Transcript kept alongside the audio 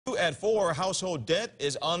At 4, household debt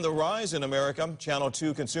is on the rise in America. Channel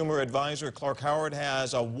 2 consumer advisor Clark Howard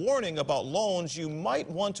has a warning about loans you might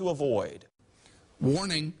want to avoid.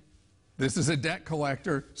 Warning, this is a debt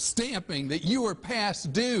collector stamping that you are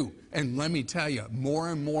past due. And let me tell you, more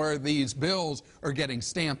and more of these bills are getting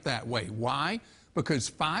stamped that way. Why? Because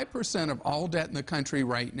 5% of all debt in the country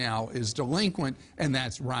right now is delinquent, and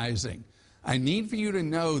that's rising. I need for you to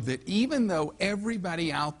know that even though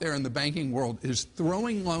everybody out there in the banking world is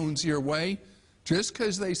throwing loans your way, just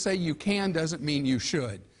because they say you can doesn't mean you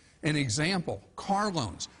should. An example, car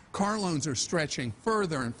loans. Car loans are stretching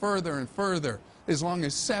further and further and further, as long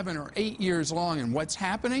as 7 or 8 years long. And what's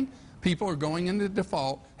happening? People are going into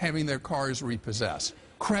default, having their cars repossessed.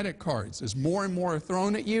 Credit cards, as more and more are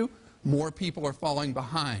thrown at you, more people are falling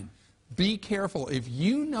behind. Be careful. If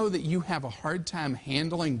you know that you have a hard time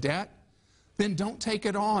handling debt, then don't take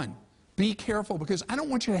it on. Be careful, because I don't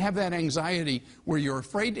want you to have that anxiety where you're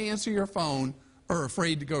afraid to answer your phone or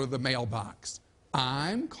afraid to go to the mailbox.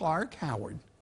 I'm Clark Howard.